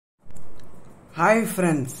Hi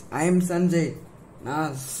friends, I am Sanjay.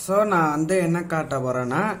 நான் வந்து என்ன காட்ட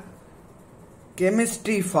போறேன்னா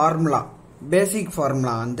கெமிஸ்ட்ரி ஃபார்முலா பேசிக்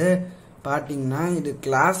ஃபார்முலா வந்து பாத்தீங்கன்னா இது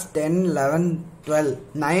கிளாஸ் 10 11 12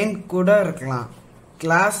 9 கூட இருக்கலாம்.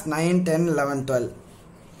 கிளாஸ் 9 10 11 12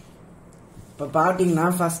 இப்போ பாத்தீங்கன்னா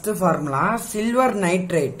first formula silver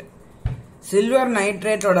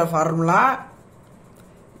நைட்ரேட்டோட formula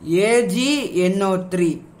AgNO3.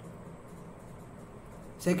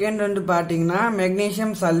 Second வந்து பாத்தீங்கன்னா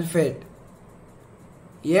மெக்னீசியம் சல்ஃபேட்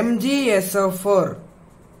MgSO4.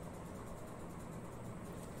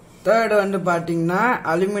 தேர்ட் வந்து பாத்தீங்கன்னா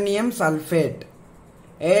அலுமினியம் சல்ஃபேட்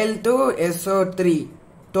Al2SO3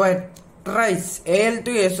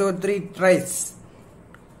 ட்ரைஸ்.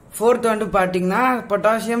 ஃபோர்த் வந்து பாத்தீங்கன்னா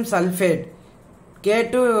பொட்டாசியம் சல்ஃபேட்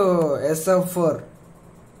K2SO4.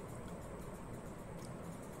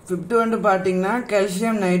 ஃபிஃப்த் வந்து பாத்தீங்கன்னா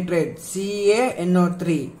கால்சியம் நைட்ரேட் CaNO3.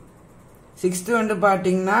 சிக்ஸ்த் வந்து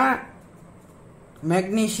பாத்தீங்கன்னா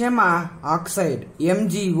மெக்னீசியம் ஆக்சைடு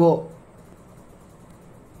MgO.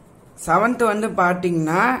 செவன்த் வந்து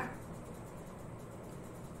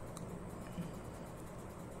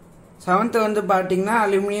பாத்தீங்கன்னா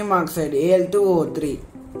அலுமினியம் ஆக்சைடு Al2O3.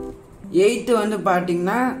 எயித்து வந்து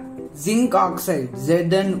பாத்தீங்கன்னா ஜிங்க் ஆக்சைடு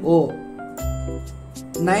ZnO.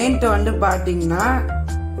 நைன்த் வந்து பாத்தீங்கன்னா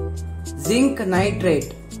ஜிங்க் நைட்ரேட்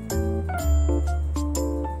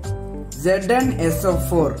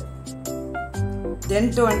ZnSO4.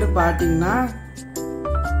 டென்த் வந்து பாத்தீங்கன்னா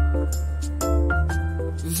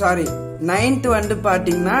நைன்த் வந்து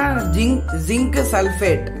பாத்தீங்கன்னா ஜிங்க்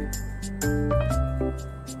சல்ஃபேட்.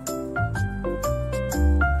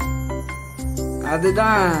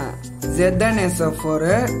 அதுதான் ZnSO4.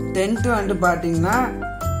 டென்த் வந்து பாத்தீங்கன்னா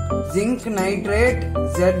zinc nitrate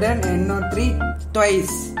ZnNO3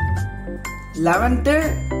 twice. 11th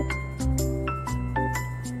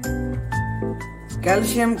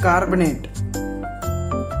calcium carbonate.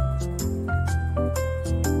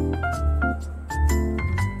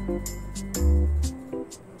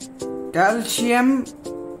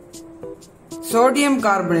 Sodium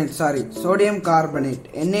carbonate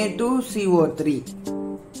Na2CO3.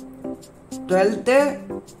 12th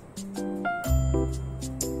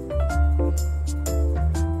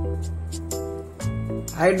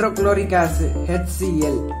hydrochloric acid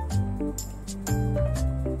HCl.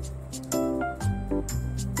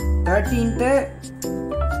 13th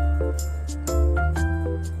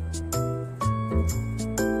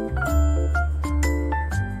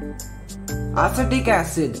acetic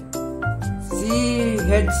acid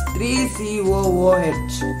CH3COOH.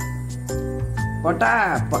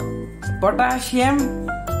 potassium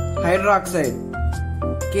hydroxide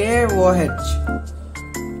KOH.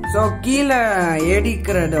 So கீழே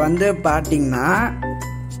ஏடிக்கிறது வந்து பார்த்தீங்கன்னா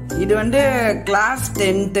இது வந்து class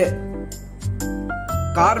 10th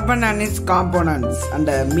carbon and it's components. அந்த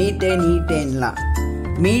ஈட்டேன்லாம்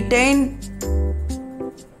methane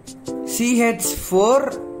CH4,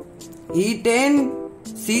 ஈட்டேன்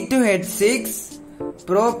C2H6,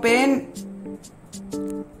 propane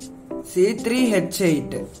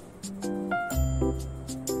C3H8,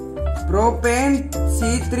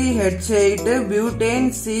 butane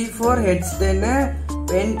C4H10,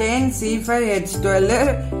 pentane C5H12,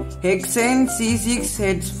 hexane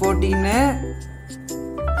C6H14,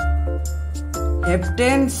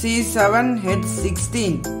 heptane C7H16,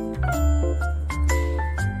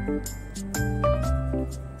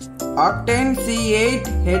 octane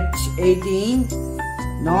C8H18,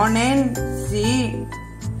 nonane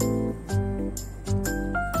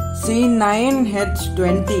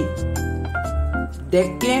C9H20,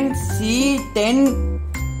 decane C10,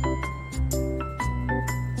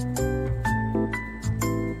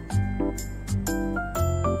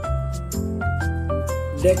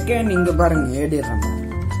 decane இங்க பாருங்க ஏடிறோம்.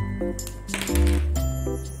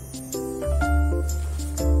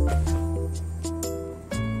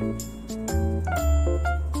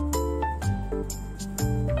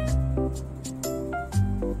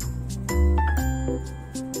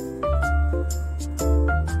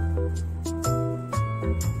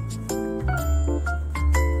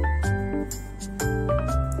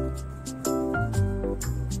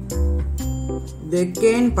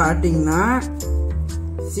 decane பாத்தீங்கன்னா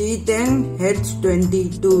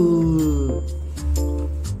C10H22.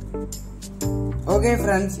 Okay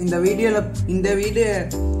friends, இந்த video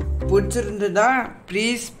பிடிச்சிருந்ததா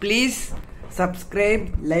please subscribe,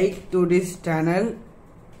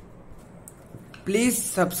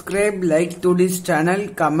 like to this channel,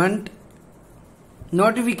 comment,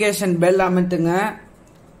 notification bell அமுத்துங்க.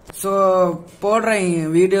 So போடுற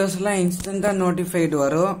வீடியோஸ்லாம் இன்ஸ்டன்ட்டாக notified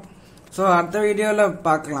வரும். So அடுத்த வீடியோவில்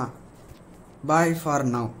பார்க்கலாம். பாய் ஃபார்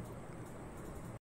நவ்.